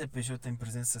 Mas a Peugeot tem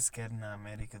presença sequer na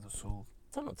América do Sul?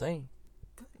 Então não tem.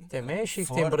 Tem México,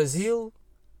 Forte. tem Brasil.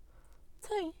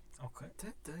 Tem. Ok.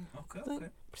 Tem. Ok. Por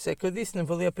isso é que eu disse, não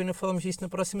valia a pena falarmos disso na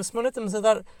próxima semana. Estamos a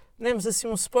dar, demos assim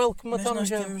um spoiler que Mas matámos nós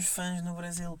já. temos fãs no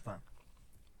Brasil, pá.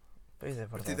 Pois é A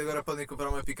partir verdade. de agora podem comprar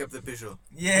uma pick-up da Peugeot.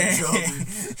 Yeah!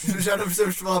 Já não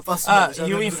precisamos falar para a semana. já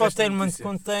E o demos resto da infotainment notícia.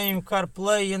 contém o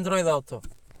CarPlay e Android Auto.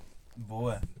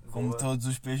 Boa. Como todos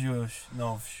os Peugeots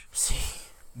novos. Sim.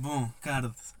 Bom,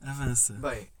 Card, avança.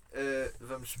 Bem,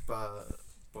 vamos para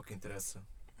o que interessa.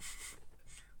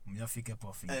 O melhor fica para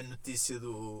o fim. A notícia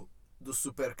do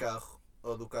super carro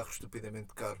ou do carro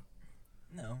estupidamente caro.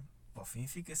 Não, para o fim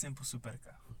fica sempre o super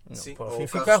carro. Não, Sim, para o ou fim o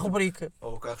carro fica a rubrica.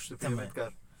 Ou o carro estupidamente Também.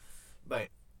 caro. Bem,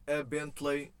 a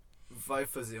Bentley vai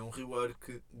fazer um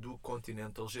rework do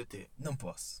Continental GT. Não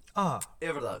posso.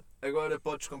 É verdade. Agora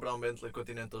podes comprar um Bentley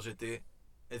Continental GT,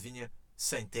 adivinha,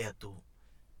 sem teto.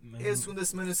 Mas É a segunda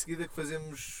semana seguida que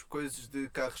fazemos coisas de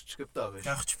carros descapotáveis.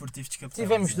 carro desportivo descapotável.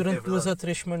 Tivemos é. durante É 2 verdade. ou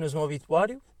 3 semanas um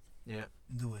obituário. Yeah.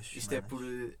 2 Isto é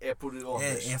por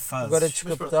ondas. É fases. Agora Mas pronto,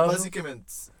 descapotável.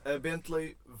 basicamente, a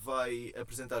Bentley vai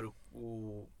apresentar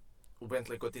o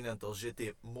Bentley Continental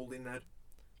GT Mulliner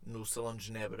no Salão de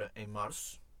Genebra em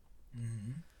março.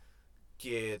 Uhum.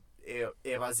 que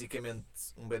é basicamente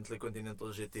um Bentley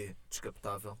Continental GT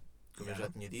descapotável, como eu já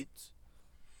tinha dito.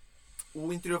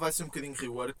 O interior vai ser um bocadinho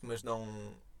rework, mas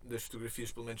não, das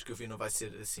fotografias pelo menos que eu vi, não vai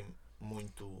ser assim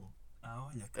muito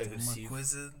olha, que agressivo. tem uma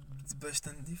coisa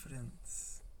bastante diferente.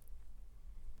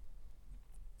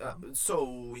 Só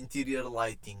o interior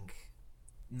lighting.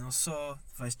 Não só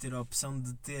vais ter a opção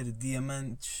de ter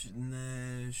diamantes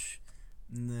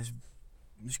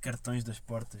nos cartões das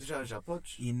portas Já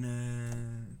podes. e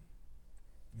na...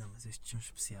 Não, mas estes são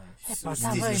especiais. Pá, Se tá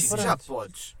dizem bem, assim, pronto. já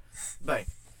podes. Bem,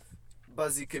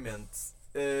 basicamente,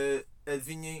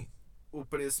 adivinhem o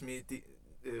preço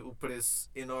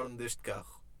enorme deste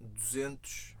carro.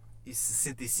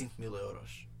 265 mil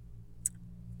euros.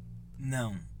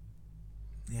 Não.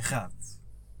 Errado.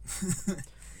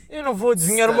 Eu não vou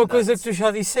adivinhar uma coisa que tu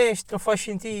já disseste, não faz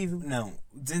sentido. Não.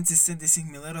 265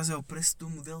 mil euros é o preço do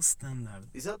modelo standard.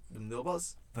 Exato, do modelo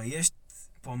base.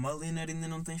 Para o Mulliner ainda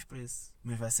não tens preço.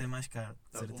 Mas vai ser mais caro.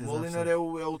 De O certeza Mulliner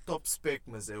absoluta. é o top spec,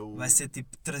 mas é o... Vai ser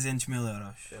tipo 300 mil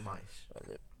euros. É mais.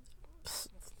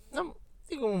 Não,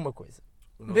 digam-me uma coisa.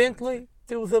 O novo Bentley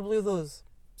tem o W12.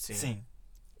 Sim. Sim.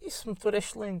 Esse motor é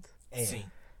excelente. É. Sim.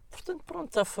 Portanto, pronto,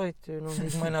 está feito. Eu não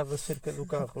digo mais nada acerca do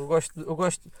carro. Eu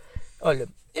gosto. Olha,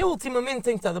 eu ultimamente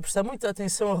tenho estado a prestar muita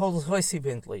atenção a Rolls Royce e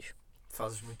Bentleys.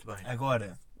 Fazes muito bem.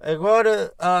 Agora.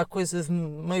 Agora há coisa de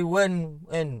meio ano.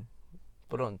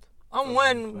 Pronto. Há um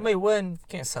Fazes ano, muito bem. meio ano,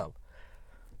 quem sabe.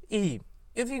 E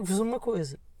eu digo-vos uma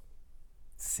coisa.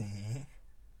 Sim.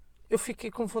 Eu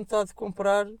fiquei com vontade de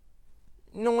comprar.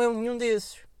 Não é nenhum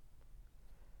desses.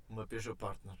 Uma Peugeot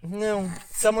Partner. Não.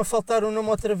 Está-me a faltar o nome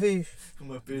outra vez.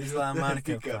 Uma Diz Peugeot lá a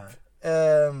marca, pickup.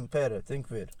 pá. Espera, tenho que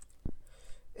ver.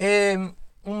 É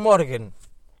um Morgan.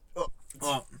 Oh,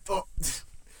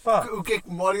 Pá, O que é que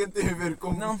Morgan tem a ver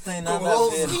com... não tem com nada a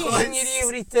Rolls ver. Royce? engenharia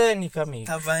britânica, amigo.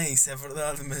 Está bem, isso é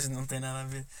verdade, mas não tem nada a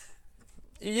ver.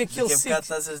 E aquele Daqui a bocado sítio.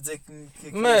 estás a dizer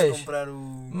que Mas- queres comprar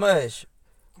o... Mas,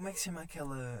 Como é que se chama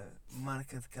aquela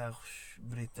marca de carros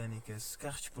britânicas?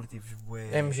 Carros desportivos,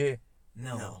 bué... MG.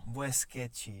 Não, bué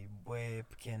sketchy, bué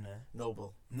pequena.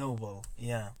 Noble. Noble,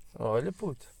 yeah. Olha,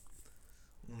 puto.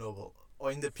 Um Noble. Ou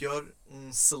ainda pior,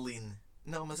 um Celine.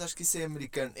 Não, mas acho que isso é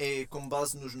americano. É com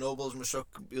base nos Nobles, mas só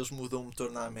que eles mudam o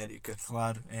motor na América.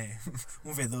 Claro, é.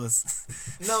 Um V12.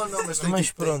 Não, mas tem, Mas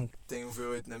tipo, pronto. tem um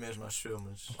V8 na mesma, acho eu,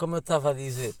 mas... Como eu estava a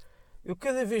dizer, eu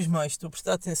cada vez mais estou a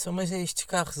prestar atenção, mas é estes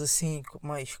carros assim,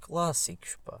 mais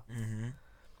clássicos, pá. Uhum.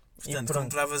 Portanto, pronto.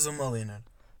 compravas um Mulliner.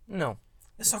 Não.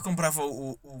 Eu só comprava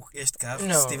este carro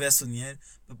Não. se tivesse o dinheiro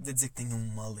para poder dizer que tenho um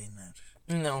Mulliner.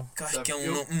 Não. Que eu acho Sabe, que é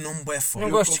eu- um nome bué forte. Não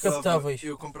Eu gosto de comprava- descapotáveis.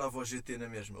 Eu comprava o GT na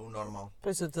mesma, o normal.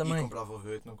 Pois eu E também. comprava o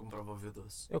V8, não comprava o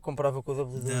V12. Eu comprava com o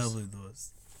W12.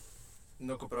 W12.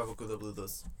 Não comprava com o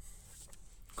W12.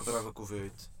 Comprava com o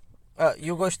V8. Ah,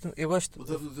 eu gosto. O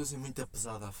W12 é muito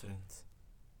pesado à frente.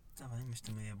 Está bem, mas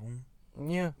também é bom.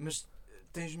 Yeah. Mas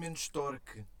tens menos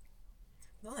torque.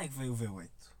 De onde é que veio o V8?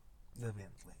 Da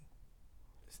Bentley.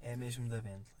 É mesmo da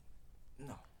Bentley.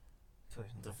 Não,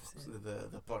 Pois, não da, deve ser.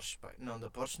 da Porsche, pai. Não, da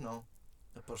Porsche não.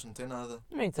 Da Porsche não tem nada.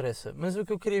 Não interessa, mas o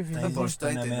que eu queria Tem. Da dizer. Porsche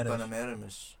tem Panameras. do Panamera,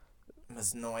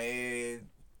 mas não é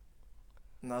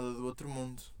nada do outro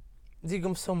mundo.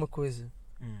 Digam-me só uma coisa.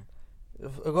 Hum.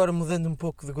 Agora mudando um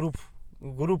pouco de grupo.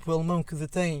 O grupo alemão que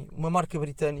detém uma marca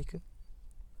britânica.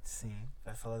 Sim,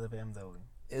 vai falar da BMW.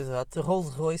 Exato. A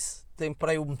Rolls Royce tem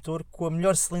para aí o motor com a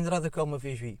melhor cilindrada que alguma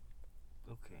vez vi.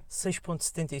 Ok.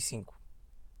 6.75.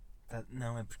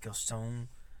 Não, é porque eles são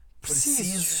Precisos.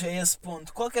 precisos a esse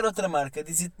ponto. Qualquer outra marca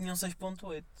dizia que tinham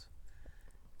 6.8.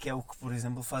 Que é o que, por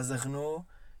exemplo, faz a Renault,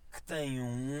 que tem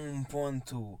um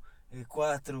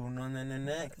 1.4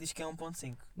 nananana, que diz que é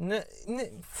 1.5.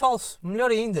 Falso. Melhor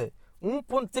ainda.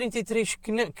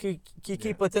 1.33 que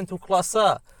equipa tanto o Classe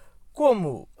A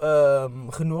como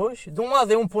Renault. De um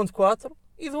lado é 1.4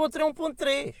 e do outro é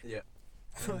 1.3. Yeah.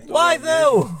 Why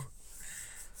though?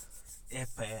 É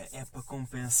para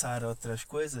compensar outras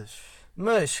coisas.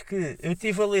 Mas que eu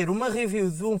estive a ler uma review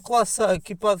de um Classe A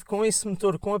equipado com esse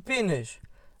motor com apenas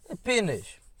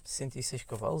 106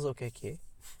 cavalos, ou o que é?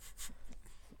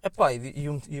 Epá, e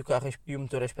o carro e o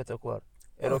motor é espetacular.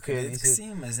 Era o que eu ia Acredito que dizer.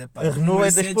 sim, mas é pá, A Renault é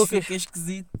das Mercedes poucas- fica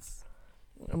esquisito.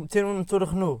 Ter um motor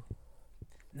Renault.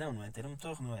 Não é ter um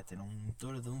motor, não é ter um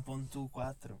motor de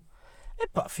 1.4.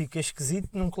 Epá, fica esquisito.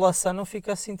 Num Classe A não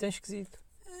fica assim tão esquisito.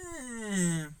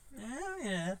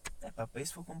 É pá, para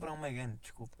isso vou comprar um Megane,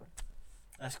 desculpa.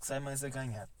 Acho que sai mais a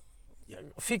ganhar.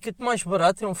 Fica-te mais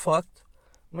barato, é um facto.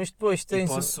 Mas depois E tens...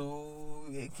 posso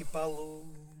equipá-lo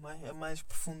mais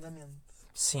profundamente.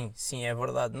 Sim, é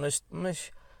verdade.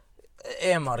 Mas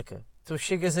é a marca. Tu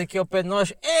chegas aqui ao pé de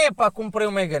nós, comprei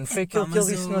um Megane, foi aquilo que ele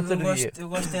disse no outro dia. Eu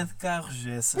gosto é de carros,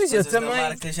 essas Pois eu coisas da também.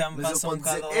 marca já me Mas ele passam um pode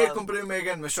bocado dizer, ao lado. comprei um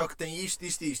Megane, mas só que tem isto.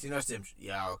 E nós dizemos,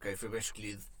 ok, foi bem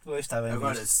escolhido. Pois, está bem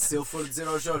Agora, visto. se ele for dizer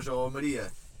ao Jorge ou à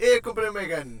Maria, comprei um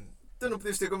Megane, tu não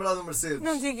podias ter comprado um Mercedes.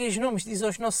 Não digas nomes, diz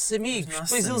aos nossos amigos, Os nossos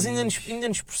depois eles amigos. ainda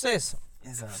nos processam.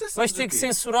 Exato. Vais ter que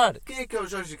censurar. Quem é que é o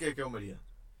Jorge e quem é que é o Maria?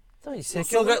 Então, isso é Não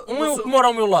aquele sou- gajo- não é o sou- que mora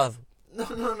ao meu lado, Não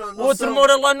o outro são.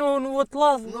 mora lá no outro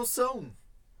lado. Não são.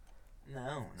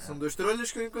 Não. São 2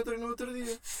 trolhas que eu encontrei no outro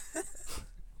dia.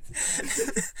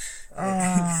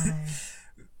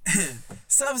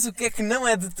 Sabes o que é que não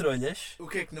é de trolhas? O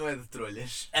que é que não é de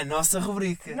trolhas? A nossa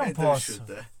rubrica. Não Então posso.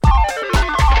 chuta.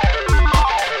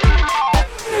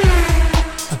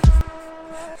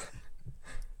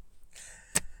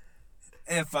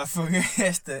 Epá,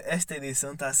 esta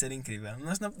edição está a ser incrível.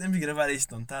 Nós não podemos gravar isto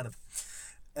tão tarde.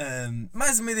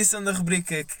 Mais uma edição da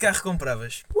rubrica Que Carro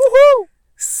Compravas? Uhul!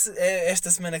 Esta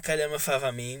semana calha uma fava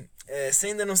a mim. Se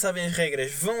ainda não sabem as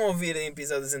regras, vão ouvir em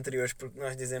episódios anteriores, porque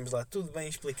nós dizemos lá tudo bem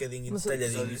explicadinho e Mas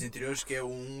detalhadinho. Episódios interiores que é o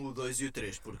 1, o 2 e o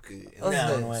 3, porque... Não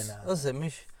é nada. Zé,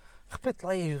 mas repete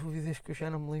lá aí as dúvidas que eu já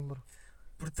não me lembro.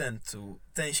 Portanto,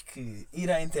 tens que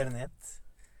ir à internet.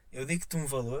 Eu digo-te um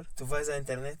valor, tu vais à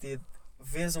internet e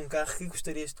vês um carro que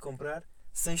gostarias de comprar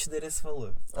sem exceder esse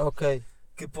valor. Ok.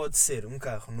 Que pode ser um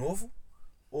carro novo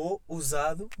ou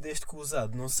usado, desde que o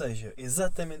usado não seja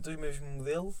exatamente o mesmo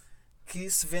modelo que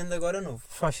se vende agora novo.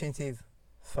 Faz sentido.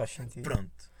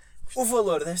 Pronto. O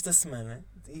valor desta semana,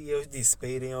 e eu disse para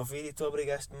irem ouvir e tu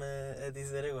obrigaste-me a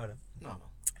dizer agora. Não.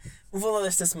 O valor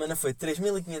desta semana foi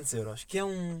 3.500€, que é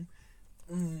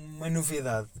uma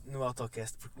novidade no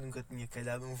Autocast, porque nunca tinha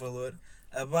calhado um valor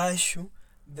abaixo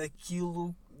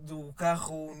daquilo do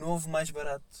carro novo mais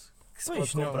barato que se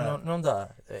Pois, pode comprar. não dá.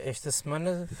 Esta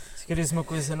semana, se queres uma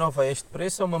coisa nova a este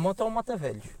preço, é uma moto ou um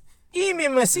mata-velhos. E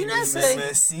mesmo assim não sei. Mesmo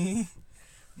assim,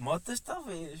 motas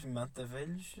talvez,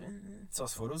 mata-velhos só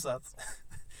se for usado.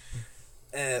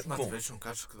 Os mata-velhos são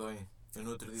carros que doem. Eu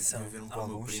no outro dia estive a ver um para o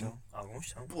meu primo. Alguns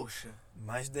são. Poxa.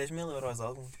 Mais de 10.000€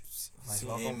 alguns. Mais Sim,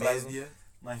 vale em comprares média.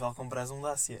 Mais vale comprares um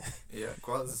Dacia.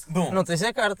 Quase. Bom, Não tens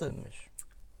a carta, mas...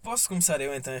 posso começar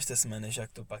eu então esta semana, já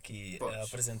que estou para aqui a Podes.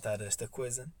 apresentar esta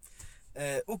coisa.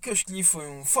 O que eu escolhi foi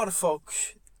um Ford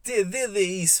Focus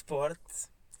TDDI Sport,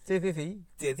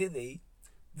 TDDI,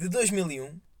 de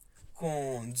 2001,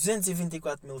 com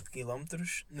 224.000 km,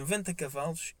 90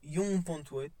 cavalos e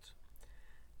 1.8,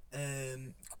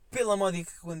 pela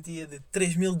módica quantia de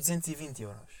 3.220€.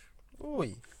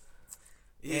 Ui.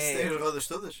 E isso tem as rodas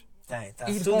todas? Está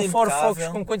E tudo com Ford Focus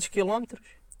impecável. com quantos quilómetros?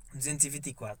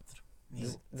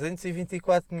 224.000.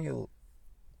 224.000.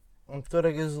 Um motor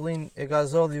a gasolina, a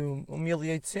gasóleo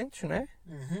 1.800, não é?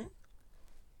 Uhum.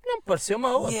 Não me pareceu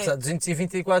mal, E apesar de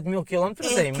 224.000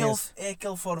 km é imenso. É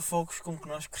aquele Ford Focus com que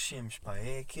nós crescemos, pá.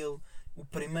 É o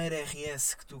primeiro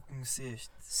RS que tu conheceste.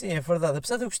 Sim, é verdade,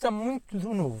 apesar de eu gostar muito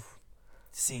do novo.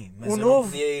 Sim, mas O eu novo-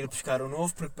 não podia ir buscar o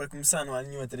novo, porque para começar não há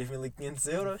nenhum a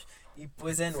 3.500€ e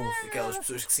depois é novo. Aquelas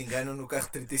pessoas que se enganam no carro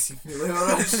de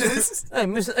 35.000€. Ei,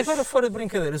 mas agora fora de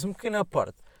brincadeiras, um pequeno à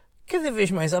parte. Cada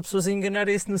vez mais há pessoas a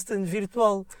enganarem-se no stand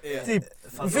virtual. Tipo,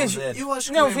 Falta vês- um zero. Eu acho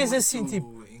que Não, é vês muito assim,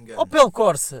 tipo, engano. Opel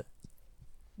Corsa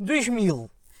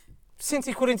 2000,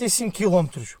 145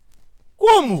 km.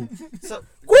 Como? Sa-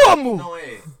 Como? Não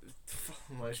é.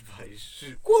 Mais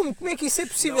baixo. Como? Como é que isso é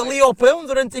possível? Não é- Ir ao pão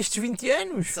durante estes 20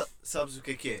 anos? Sabes o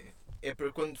que é? É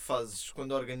para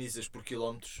quando organizas por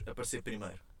quilómetros, aparecer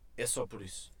primeiro. É só por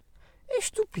isso. É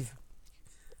estúpido.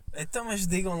 Então, mas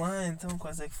digam lá então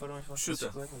quais é que foram as vossas Chuta.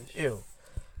 escolhas.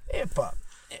 Epá.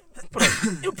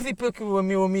 Pronto, eu pedi para que o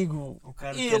meu amigo O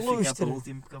cara quer ficar ilustre, para o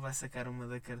último porque ele vai sacar uma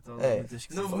da cartola. É. Muitas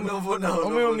que Não são. vou. o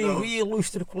meu amigo e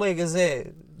ilustre colega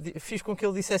Zé, fiz com que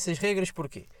ele dissesse as regras,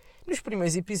 porquê? Nos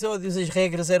primeiros episódios as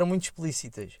regras eram muito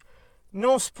explícitas.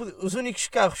 Os únicos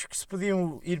carros que se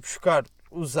podiam ir buscar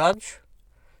usados,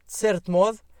 de certo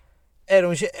modo,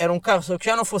 eram carros que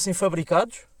já não fossem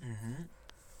fabricados. Uhum.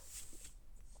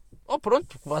 Ou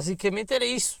pronto, basicamente era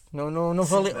isso. Não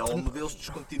valia. Ou modelos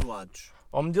descontinuados.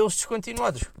 Ou modelos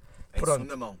descontinuados. Em Pronto.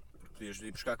 segunda mão. Porque podias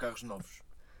ir buscar carros novos.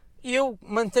 E eu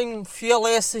mantenho-me fiel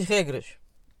a essas regras.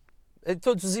 Em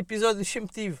todos os episódios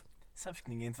sempre tive. Sabes que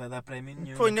ninguém te vai dar prémio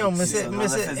nenhum. Pois não, mas Só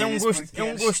nós a fazer é um isso gosto, porque é um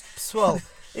queres. gosto pessoal.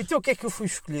 Então o que é que eu fui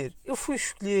escolher? Eu fui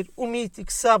escolher o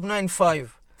mítico Saab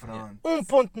 95. Pronto.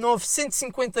 1.9,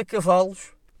 150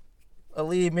 cavalos.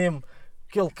 Ali mesmo,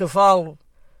 aquele cavalo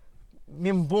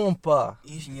mesmo bom, pá.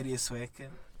 Engenharia sueca.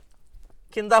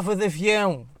 Que andava de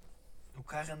avião. O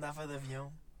carro andava de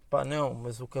avião. Pá, não,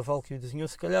 mas o cavalo que o desenhou,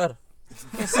 se calhar.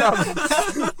 Quem sabe?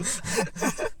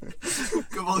 O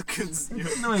cavalo que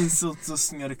desenhou. Não insultes o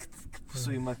senhor que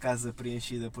possui uma casa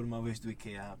preenchida por móveis do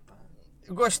IKEA, pá.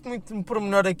 Eu gosto muito de um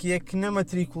pormenor aqui, é que na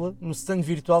matrícula, no stand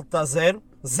virtual, está 0,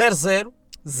 00,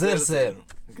 00.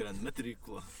 Grande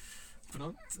matrícula.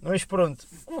 Pronto. Mas pronto,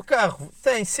 o carro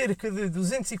tem cerca de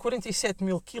 247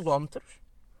 mil km.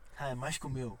 É mais que o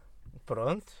meu.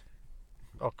 Pronto.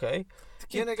 Ok. De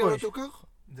que ano é que depois? era o teu carro?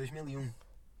 2001.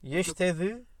 E este é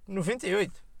de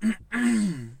 98.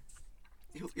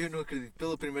 Eu não acredito.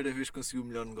 Pela primeira vez consegui o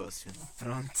melhor negócio.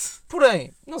 Pronto.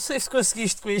 Porém, não sei se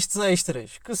conseguiste com estes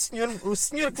extras, que o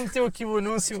senhor que meteu aqui o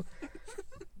anúncio,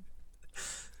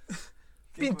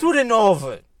 pintura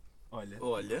nova,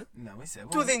 Olha. Não, isso é bom.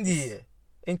 tudo em dia,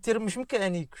 em termos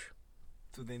mecânicos,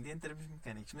 Tudo em dia em termos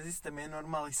mecânicos. Mas isso também é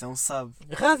normal, isso é um sabe.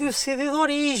 rádio CD de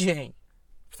origem,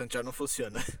 Portanto já não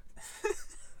funciona.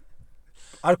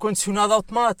 ar-condicionado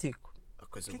automático, A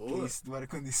coisa O que boa. é isso do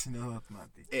ar-condicionado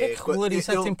automático? é que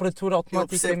regulariza a temperatura Ele percebe quando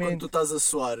automaticamente, tu estás a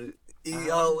suar e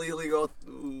ali liga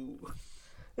o...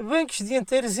 bancos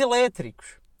dianteiros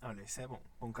elétricos, Olha, isso é bom.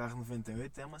 Para um carro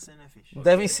 98 é uma cena fixe.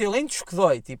 devem ser lentos que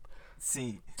dói, tipo,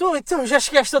 Sim. então já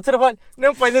chegaste ao trabalho,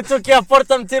 não pai, ainda estou aqui à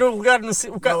porta a meter o lugar no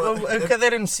a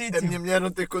cadeira no A sítio. minha mulher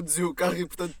não tem conduzido o carro e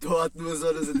portanto estou há 2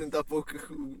 horas a tentar pôr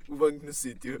o banco no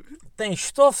sítio. Tem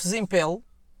estofos em pele,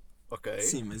 Ok.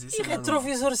 Sim, mas isso e é normal.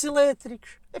 retrovisores elétricos.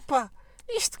 Epá,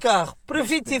 este carro, para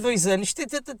 22 anos, tem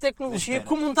tanta tecnologia Mas espera.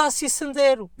 como um Dacia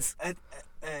Sandero.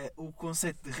 O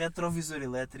conceito de retrovisor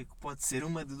elétrico pode ser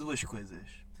uma de duas coisas.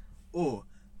 Ou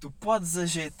tu podes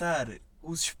ajeitar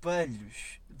os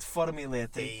espelhos de forma É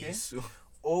elétrica, isso.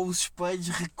 ou os espelhos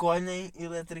recolhem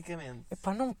eletricamente.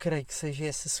 Epá, não creio que seja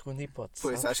essa a segunda hipótese.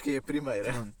 Pois, sabe? acho que é a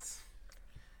primeira. Pronto.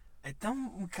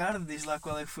 Então, Ricardo, diz lá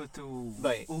qual é que foi o teu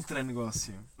Bem. ultra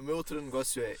negócio. O meu outro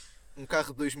negócio é um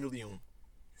carro de 2001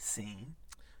 Sim.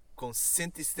 com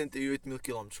 178 mil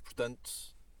km. Portanto,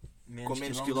 Menos, Com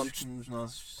menos quilómetros quilómetros. que os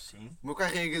nossos. Sim. o meu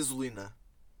carro é a gasolina.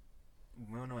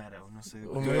 O meu não era, eu não sei.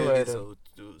 O Tu meu é era. diesel,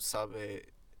 tu sabe, é...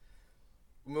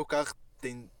 O meu carro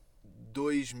tem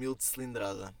 2000 de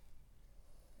cilindrada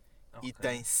e Ok.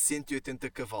 tem 180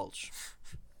 cavalos.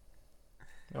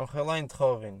 É um Reliant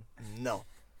Robin. Não.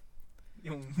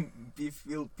 É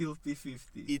um Pil P50.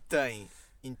 E tem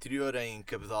interior em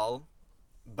cabedal,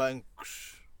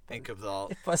 bancos em cabedal.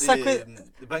 Epá, sabe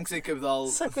Bancos em cabedal.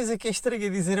 a coisa que é estranha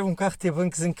dizer é um carro ter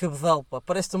bancos em cabedal, pá.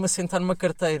 Parece que estou-me a sentar numa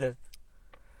carteira.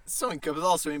 São em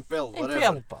cabedal, são em pele, Em whatever.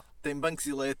 pele, pá. Tem bancos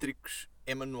elétricos,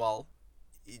 é manual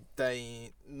e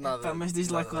tem nada. Pá, mas diz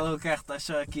lá nada. qual é o carro, estás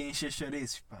só aqui a encher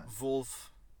chouriços, pá. Volvo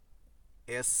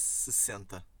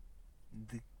S60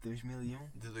 De 2001.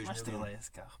 de Mostra 2001. lá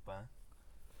esse carro, pá.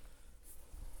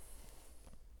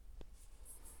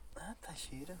 Ah, está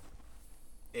cheira.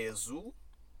 É azul?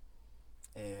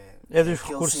 É dos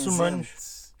aquele recursos cinzento.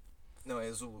 humanos. Não, é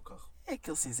azul o carro. É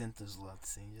aquele cinzento azulado,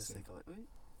 sim, já Sim. sei qual é. Ui.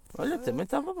 Olha, também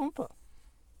estava bom, pá.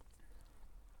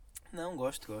 Não,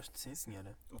 gosto, sim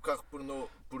senhora. O carro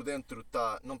por dentro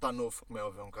não está novo, como é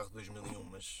óbvio, é um carro de 2001,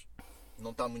 mas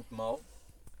não está muito mal.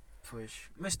 Pois.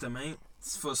 Mas também,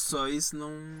 se fosse só isso,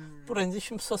 não. Porém,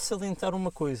 deixa-me só salientar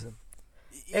uma coisa.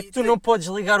 E- É e que tu tem- não podes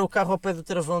ligar o carro ao pé do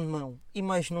travão de mão. E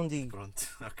mais não digo. Pronto,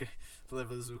 ok.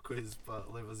 Levas o coisa, pá,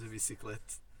 levas a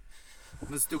bicicleta.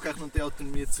 Mas o teu carro não tem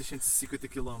autonomia de 650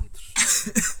 km.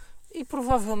 E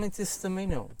provavelmente esse também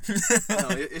não.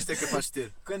 Não, este é capaz de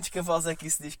ter Quantos cavalos é que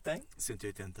isso diz que tem?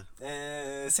 180.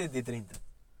 130.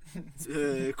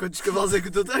 Quantos cavalos é que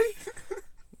o teu tem?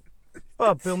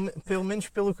 Pá, pelo menos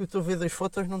pelo que eu estou a ver das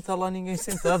fotos não está lá ninguém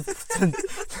sentado. Portanto,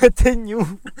 não tem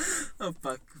nenhum.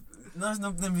 Opa, nós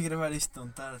não podemos gravar isto tão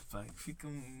tarde, pá.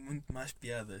 Ficam muito mais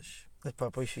piadas.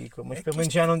 Epá, pois fica. Mas É pelo que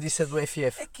menos já não disse a do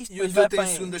FF. É que isto E o depois teu vai tem para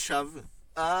a... segunda chave?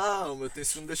 Ah, o meu tem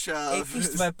segunda chave. É que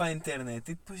isto vai para a internet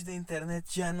e depois da internet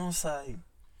já não sai.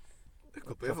 A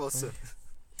culpa é vossa.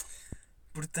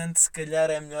 Portanto, se calhar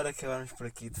é melhor acabarmos por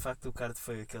aqui. De facto, o Card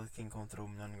foi aquele que encontrou o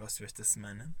melhor negócio esta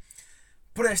semana.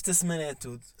 Por esta semana é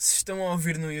tudo. Se estão a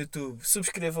ouvir no YouTube,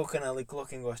 subscrevam o canal e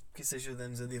coloquem gosto, porque isso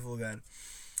ajuda-nos a divulgar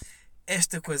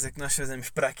esta coisa que nós fazemos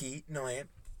para aqui, não é?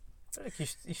 Olha que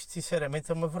isto sinceramente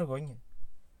é uma vergonha.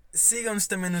 Sigam-nos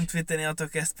também no Twitter em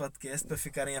Autocast Podcast para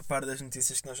ficarem a par das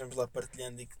notícias que nós vamos lá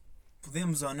partilhando e que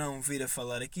podemos ou não vir a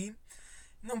falar aqui.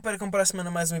 Não percam para a semana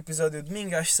mais um episódio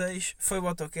domingo às 6. Foi o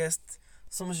Autocast.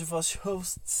 Somos os vossos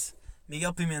hosts,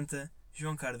 Miguel Pimenta,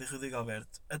 João Cardo e Rodrigo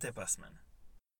Alberto. Até para a semana.